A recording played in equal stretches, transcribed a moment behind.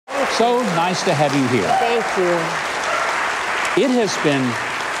so nice to have you here. Thank you. It has been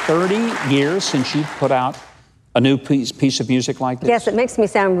 30 years since you put out a new piece of music like this? Yes, it makes me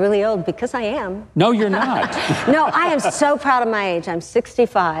sound really old because I am. No, you're not. No, I am so proud of my age. I'm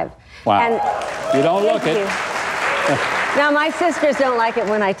 65. Wow. And you don't look it. Now, my sisters don't like it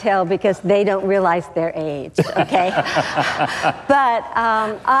when I tell because they don't realize their age, okay? But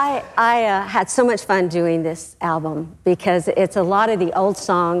I had so much fun doing this album because it's a lot of the old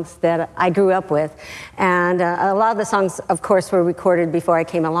songs that I grew up with. And a lot of the songs, of course, were recorded before I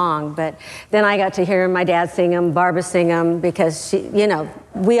came along. But then I got to hear my dad sing them, Barbara sing them, because, she, you know,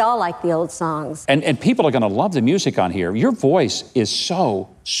 we all like the old songs. And people are going to love the music on here. Your voice is so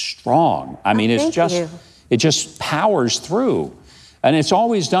strong. I mean, it's just... You. It just powers through. And it's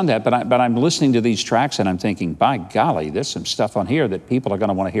always done that, but I'm listening to these tracks and I'm thinking, by golly, there's some stuff on here that people are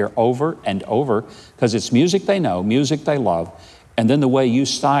gonna wanna hear over and over because it's music they know, music they love, and then the way you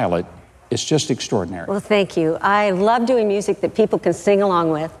style it, it's just extraordinary. Well, thank you. I love doing music that people can sing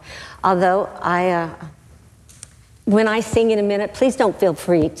along with, although when I sing in a minute, please don't feel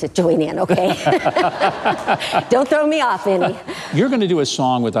free to join in, okay? Don't throw me off any. You're going to do a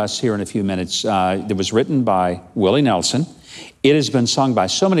song with us here in a few minutes that was written by Willie Nelson. It has been sung by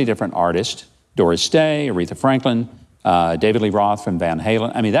so many different artists, Doris Day, Aretha Franklin, David Lee Roth from Van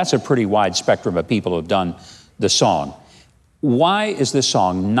Halen. I mean, that's a pretty wide spectrum of people who have done the song. Why is this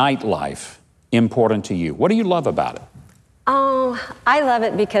song, Nightlife, important to you? What do you love about it? Oh, I love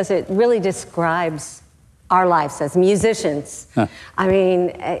it because it really describes our lives as musicians. Huh. I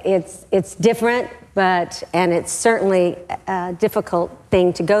mean, it's different, and it's certainly a difficult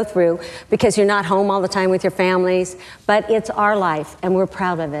thing to go through because you're not home all the time with your families, but it's our life and we're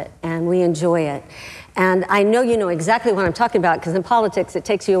proud of it and we enjoy it. And I know you know exactly what I'm talking about because in politics it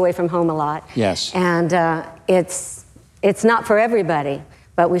takes you away from home a lot. Yes. And it's not for everybody,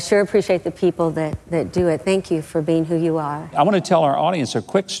 but we sure appreciate the people that do it. Thank you for being who you are. I want to tell our audience a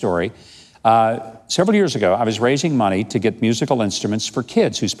quick story. Several years ago, I was raising money to get musical instruments for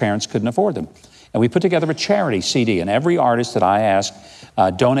kids whose parents couldn't afford them. And we put together a charity CD, and every artist that I asked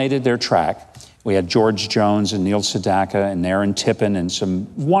donated their track. We had George Jones and Neil Sedaka and Aaron Tippin and some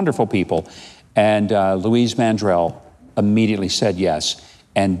wonderful people. And Louise Mandrell immediately said yes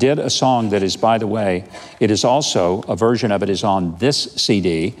and did a song that is, by the way, it is also, a version of it is on this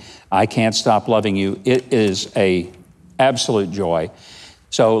CD, I Can't Stop Loving You. It is an absolute joy.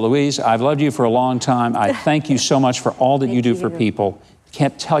 So, Louise, I've loved you for a long time. I thank you so much for all that you do for people.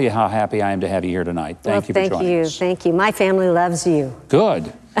 Can't tell you how happy I am to have you here tonight. Thank you for joining us. Thank you. My family loves you.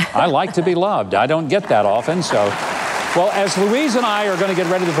 Good. I like to be loved. I don't get that often, so. Well, as Louise and I are going to get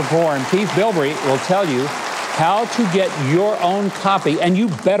ready to perform, Keith Bilbrey will tell you how to get your own copy, and you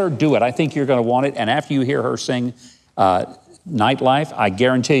better do it. I think you're going to want it, and after you hear her sing Nightlife, I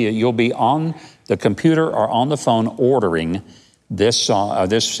guarantee you, you'll be on the computer or on the phone ordering this song,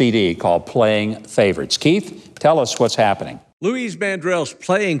 this CD called Playing Favorites. Keith, tell us what's happening. Louise Mandrell's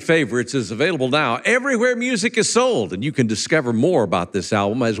Playing Favorites is available now everywhere music is sold, and you can discover more about this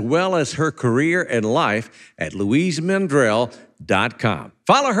album as well as her career and life at louisemandrell.com.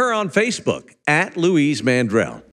 Follow her on Facebook at Louise Mandrell.